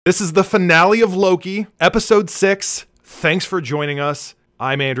This is the finale of Loki, episode 6. Thanks for joining us.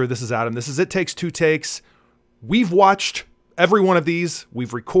 I'm Andrew, this is Adam. This is It Takes Two Takes. We've watched every one of these.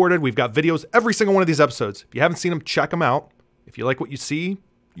 We've recorded, we've got videos, every single one of these episodes. If you haven't seen them, check them out. If you like what you see,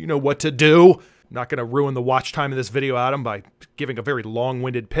 you know what to do. I'm not gonna ruin the watch time of this video, Adam, by giving a very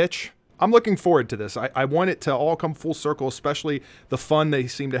long-winded pitch. I'm looking forward to this. I want it to all come full circle, especially the fun they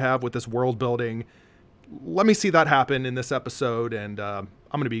seem to have with this world building. Let me see that happen in this episode, and I'm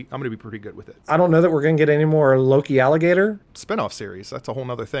gonna be pretty good with it. I don't know that we're gonna get any more Loki alligator Spinoff series. That's a whole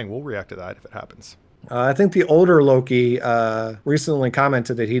nother thing. We'll react to that if it happens. I think the older Loki recently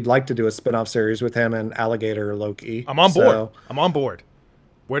commented that he'd like to do a spinoff series with him and alligator Loki. I'm on board. I'm on board.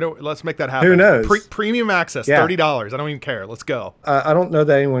 Let's make that happen. Who knows? Premium access, yeah. $30. I don't even care. Let's go. I don't know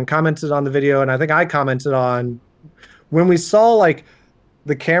that anyone commented on the video, and I think I commented on when we saw like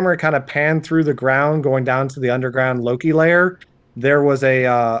the camera kind of pan through the ground going down to the underground Loki layer. There was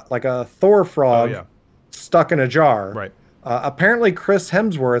a like a Thor frog stuck in a jar. Right. Apparently, Chris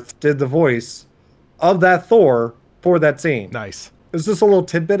Hemsworth did the voice of that Thor for that scene. Nice. Is this a little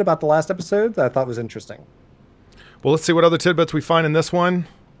tidbit about the last episode that I thought was interesting? Well, let's see what other tidbits we find in this one.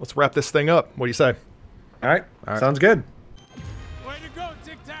 Let's wrap this thing up. What do you say? All right. Sounds good. Way to go,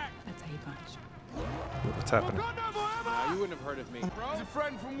 Tic Tac. That's how you punch. What's happening? You wouldn't have heard of me. He's a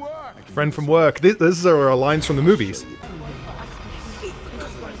friend from work. Friend from work. These are lines from the movies.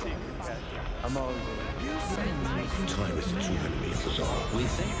 Time is the true enemy of us all. We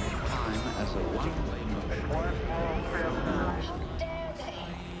think of time as a one-way motion.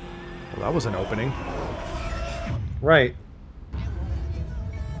 Well, that was an opening. Right.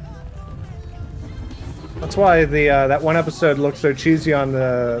 That's why the that one episode looked so cheesy on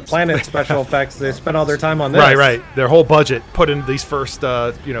the Planet special effects. They spent all their time on this. Right. Their whole budget put in these first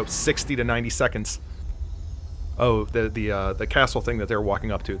 60 to 90 seconds. Oh, the castle thing that they were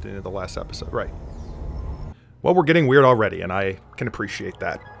walking up to at the end of the last episode. Right. Well, we're getting weird already, and I can appreciate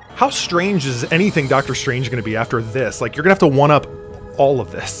that. How strange is anything Doctor Strange going to be after this? Like, you're going to have to one-up all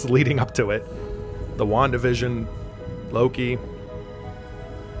of this leading up to it. The WandaVision, Loki.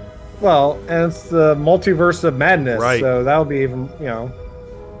 Well, and it's the multiverse of madness, right. So that'll be even,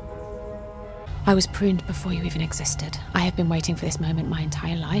 I was pruned before you even existed. I have been waiting for this moment my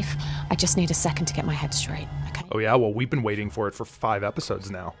entire life. I just need a second to get my head straight, okay? Oh yeah, well, we've been waiting for it for 5 episodes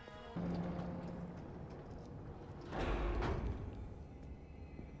now.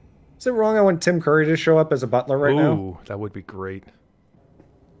 Is it wrong I want Tim Curry to show up as a butler right now? Ooh, that would be great.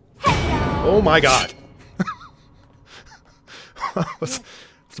 Oh my god. I was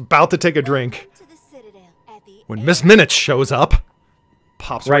about to take a drink when Miss Minutes shows up.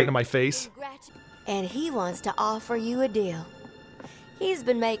 Pops right into my face. And he wants to offer you a deal. He's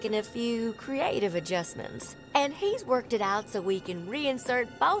been making a few creative adjustments, and he's worked it out so we can reinsert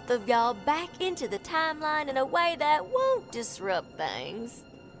both of y'all back into the timeline in a way that won't disrupt things.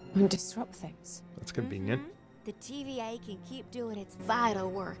 Won't disrupt things? That's convenient. The TVA can keep doing its vital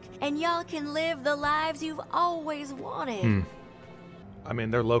work, and y'all can live the lives you've always wanted. I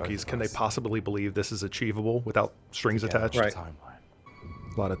mean, they're Lokis. Can they possibly believe this is achievable without strings attached? Right. A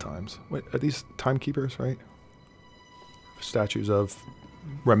lot of times. Wait, are these timekeepers, right? Statues of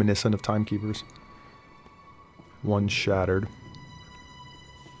reminiscent of timekeepers. One shattered.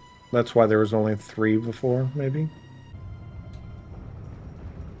 That's why there was only 3 before, maybe?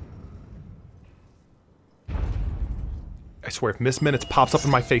 I swear, if Miss Minutes pops up in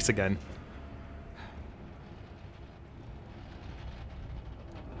my face again.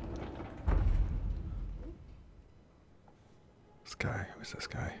 This guy, who's this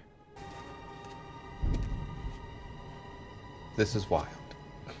guy? This is wild.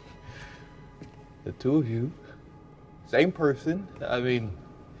 The two of you, same person. I mean,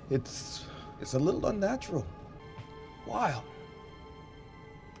 it's a little unnatural. Wild.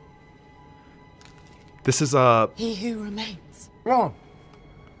 This is He who remains. Come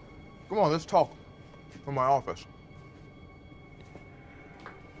on, let's talk. From my office.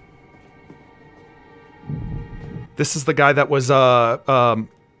 This is the guy that was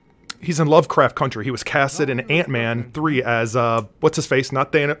he's in Lovecraft Country. He was casted in Ant-Man 3 as what's his face?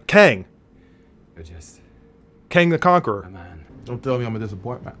 Not Thanos. Kang. Kang the Conqueror. Man. Don't tell me I'm a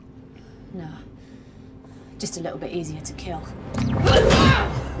disappointment. No. Just a little bit easier to kill.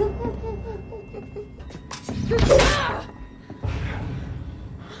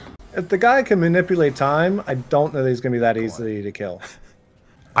 If the guy can manipulate time, I don't know that he's going to be that easy to kill.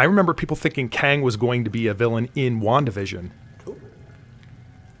 I remember people thinking Kang was going to be a villain in WandaVision.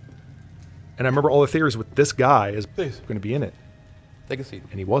 And I remember all the theories with this guy is going to be in it. Take a seat.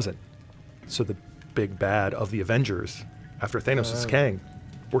 And he wasn't. So the big bad of the Avengers after Thanos is Kang.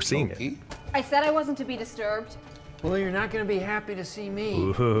 we're seeing Loki? I said I wasn't to be disturbed. Well, you're not going to be happy to see me.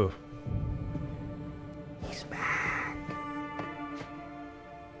 it. Ooh. He's back.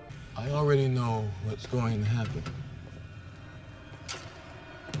 I already know what's going to happen.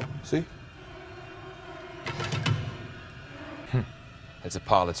 See? It's a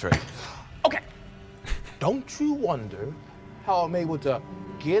parlor trick. Okay. Don't you wonder how I'm able to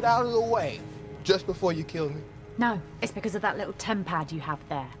get out of the way just before you kill me? No, it's because of that little tempad you have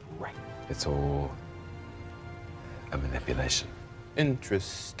there. Right. It's all a manipulation.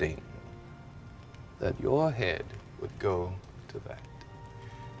 Interesting that your head would go to that.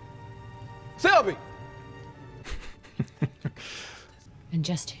 Sylvie! And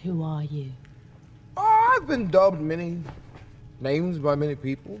just who are you? Oh, I've been dubbed many names by many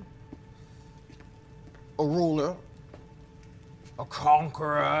people. A ruler, a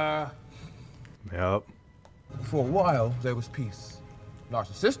conqueror. Yep. For a while, there was peace.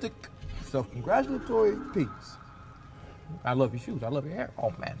 Narcissistic, self-congratulatory peace. I love your shoes. I love your hair.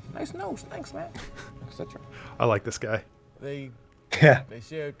 Oh, man. Nice nose. Thanks, man. Etc. I like this guy. They Yeah,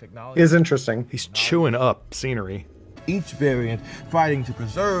 share technology. is interesting. He's chewing up scenery. Each variant fighting to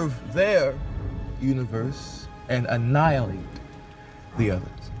preserve their universe and annihilate the others.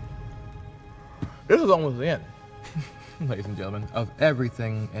 This is almost the end, ladies and gentlemen, of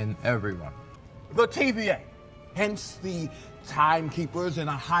everything and everyone. The TVA, hence the timekeepers in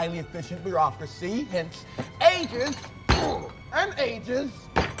a highly efficient bureaucracy, hence ages and ages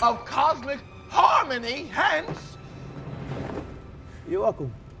of cosmic harmony, hence... You're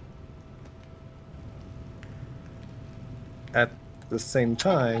welcome. At the same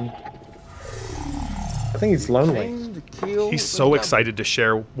time, I think he's lonely. He's so excited to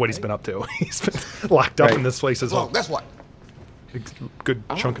share what he's been up to. He's been locked up in this place his whole Look, that's what. good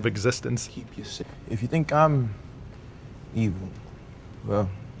chunk of existence. Keep you safe. If you think I'm evil, well,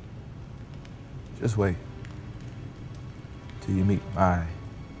 just wait till you meet my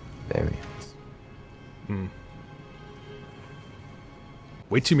variants.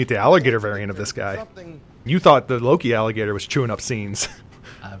 Wait till you meet the alligator variant of this guy. You thought the Loki alligator was chewing up scenes.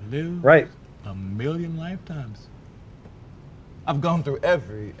 I've lived Right. a million lifetimes. I've gone through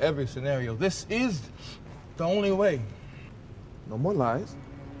every scenario. This is the only way. No more lies.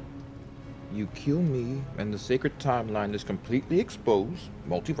 You kill me and the sacred timeline is completely exposed,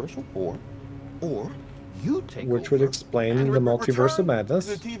 multiversal war, or you take Which would over explain and the multiverse of return madness.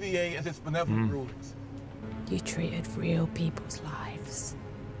 to the TVA as its benevolent rulers. You treated real people's lives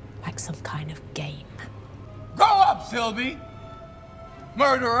like some kind of game. Grow up, Sylvie!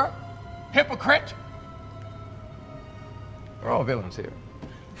 Murderer! Hypocrite! We're all villains here.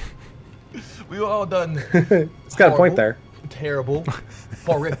 We've all done It's got a point there. terrible,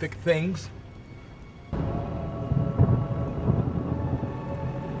 horrific things.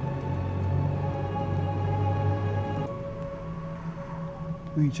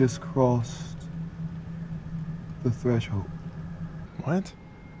 We just crossed the threshold. What?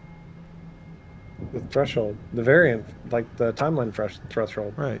 The threshold, the variant, like the timeline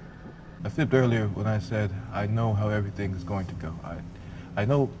threshold. Right. I fibbed earlier when I said I know how everything is going to go. I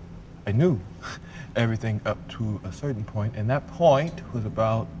knew everything up to a certain point, and that point was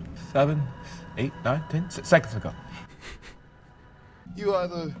about 7, 8, 9, 10 seconds ago. You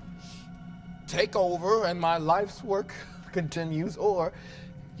either take over and my life's work continues, or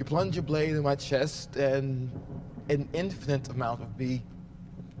you plunge your blade in my chest and an infinite amount of me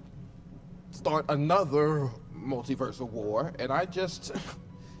start another multiversal war, and I just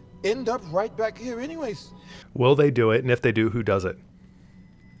end up right back here anyways. Will they do it? And if they do, who does it?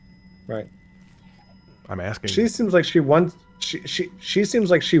 Right. I'm asking. She seems like she wants. She seems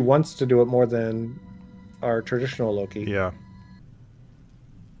like she wants to do it more than our traditional Loki. Yeah.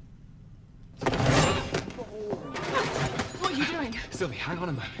 What are you doing? Sylvie, hang on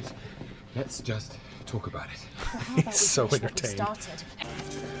a moment. Let's just talk about it. He's so entertained.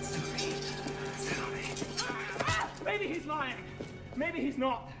 Maybe he's lying. Maybe he's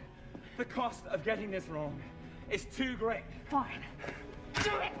not. The cost of getting this wrong is too great. Fine. Do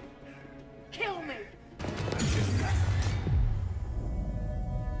it! Kill me!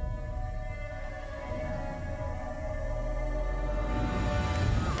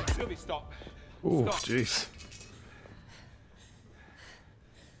 Sylvie, stop. Ooh, Stop. jeez.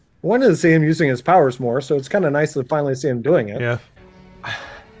 I wanted to see him using his powers more, so it's kind of nice to finally see him doing it. Yeah.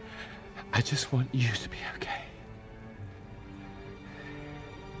 I just want you to be okay.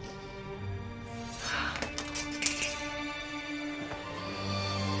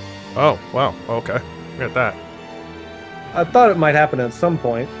 Oh, wow. Okay. Look at that. I thought it might happen at some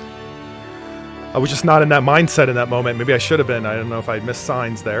point. I was just not in that mindset in that moment. Maybe I should have been. I don't know if I missed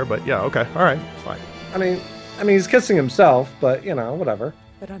signs there, but yeah, okay. All right, fine. I mean, he's kissing himself, but you know, whatever.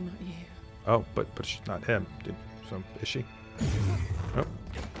 But I'm not you. Oh, but she's not him. So is she? Oh.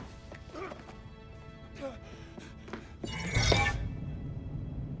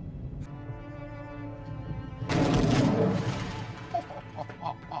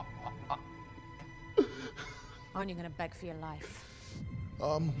 Aren't you going to beg for your life?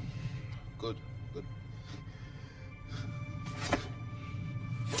 Good.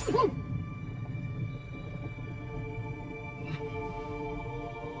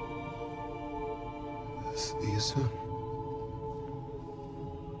 See you soon.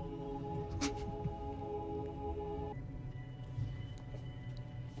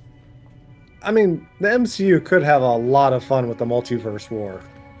 I mean, the MCU could have a lot of fun with the multiverse war.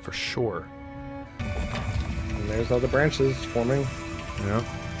 For sure. And there's other branches forming. Yeah.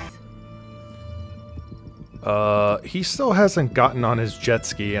 He still hasn't gotten on his jet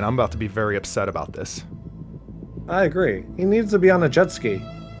ski, and I'm about to be very upset about this. I agree. He needs to be on a jet ski.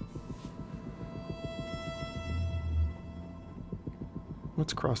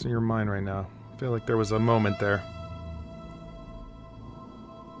 What's crossing your mind right now? I feel like there was a moment there.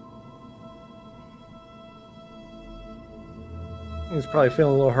 He's probably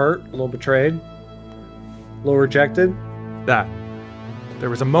feeling a little hurt, a little betrayed, a little rejected. That. There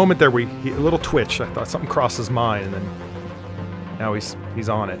was a moment there where a little twitch. I thought something crossed his mind, and then now he's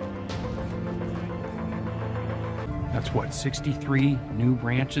on it. That's what, 63 new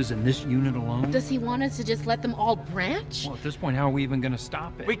branches in this unit alone? Does he want us to just let them all branch? Well, at this point, how are we even going to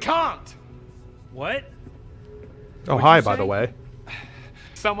stop it? We can't! What? Oh, hi, by the way.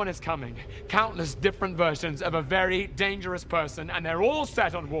 Someone is coming. Countless different versions of a very dangerous person, and they're all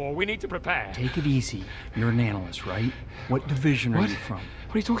set on war. We need to prepare. Take it easy. You're an analyst, right? What division are you from?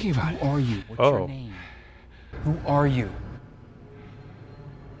 What are you talking about? Who are you? What's your name? Who are you?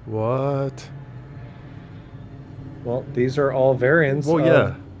 What? Well, these are all variants. Well,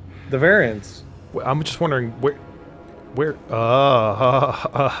 yeah. The variants. I'm just wondering where.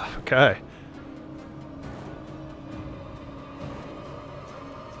 Okay.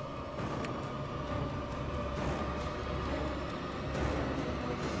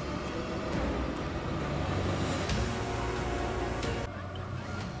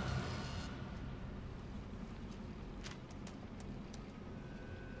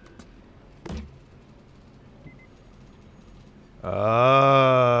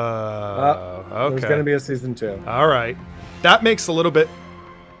 Okay. There's going to be a season 2. All right. That makes a little bit...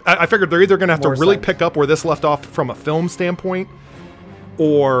 I figured they're either going to have to really pick up where this left off from a film standpoint,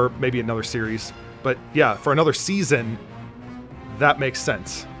 or maybe another series. But yeah, for another season, that makes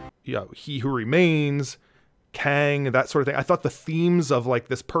sense. You know, He Who Remains, Kang, that sort of thing. I thought the themes of like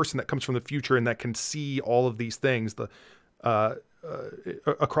this person that comes from the future and that can see all of these things,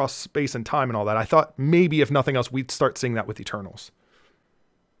 across space and time and all that. I thought maybe, if nothing else, we'd start seeing that with Eternals.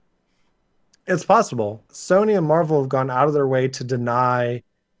 It's possible. Sony and Marvel have gone out of their way to deny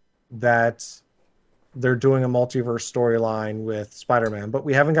that they're doing a multiverse storyline with Spider-Man, but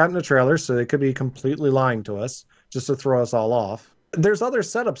we haven't gotten a trailer, so they could be completely lying to us just to throw us all off. There's other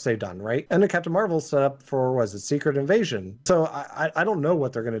setups they've done, right? And the Captain Marvel set up for, was it Secret Invasion? So I don't know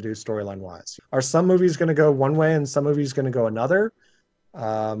what they're going to do storyline-wise. Are some movies going to go one way and some movies going to go another?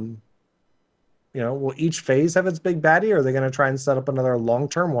 You know, will each phase have its big baddie, or are they going to try and set up another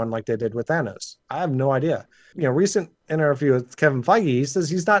long-term one like they did with Thanos? I have no idea. You know, recent interview with Kevin Feige, he says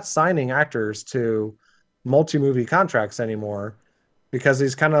he's not signing actors to multi-movie contracts anymore because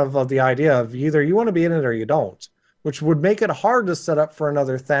he's kind of the idea of either you want to be in it or you don't, which would make it hard to set up for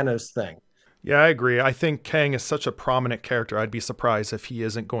another Thanos thing. Yeah, I agree. I think Kang is such a prominent character. I'd be surprised if he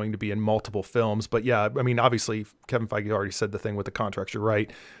isn't going to be in multiple films. But yeah, I mean, obviously, Kevin Feige already said the thing with the contracts. You're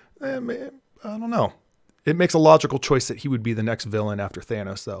right. I don't know. It makes a logical choice that he would be the next villain after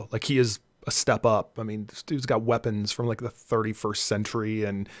Thanos, though. Like, he is a step up. I mean, this dude's got weapons from like the 31st century,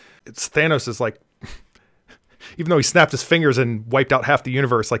 and Thanos is like, even though he snapped his fingers and wiped out half the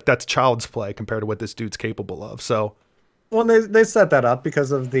universe, like, that's child's play compared to what this dude's capable of. So, well, they set that up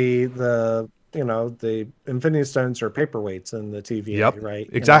because of the you know, the Infinity Stones are paperweights in the TVA, yep, right?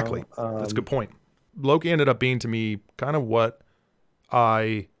 Exactly. You know, that's a good point. Loki ended up being, to me, kind of what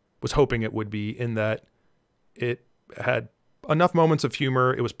I was hoping it would be, in that it had enough moments of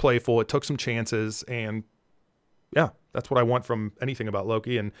humor, it was playful, it took some chances, and yeah, that's what I want from anything about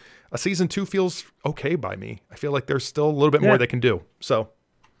Loki. And a season 2 feels okay by me. I feel like there's still a little bit more they can do. So,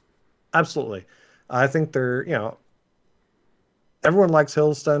 absolutely, I think they're, you know, everyone likes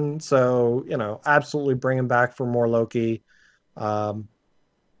Hiddleston, so you know, absolutely bring him back for more Loki.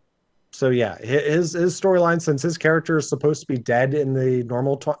 So yeah, his storyline, since his character is supposed to be dead in the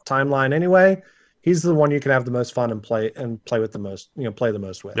normal timeline anyway, he's the one you can have the most fun and play with the most, play the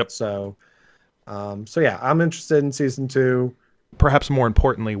most with. Yep. So, so yeah, I'm interested in season 2. Perhaps more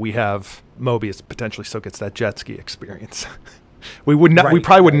importantly, we have Mobius potentially still gets that jet ski experience. We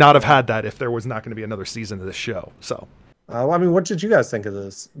probably would not have had that if there was not going to be another season of this show. So, I mean, what did you guys think of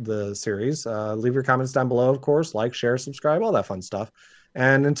the series? Leave your comments down below, of course. Like, share, subscribe, all that fun stuff.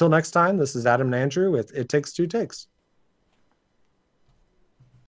 And until next time, this is Adam and Andrew with It Takes Two Takes.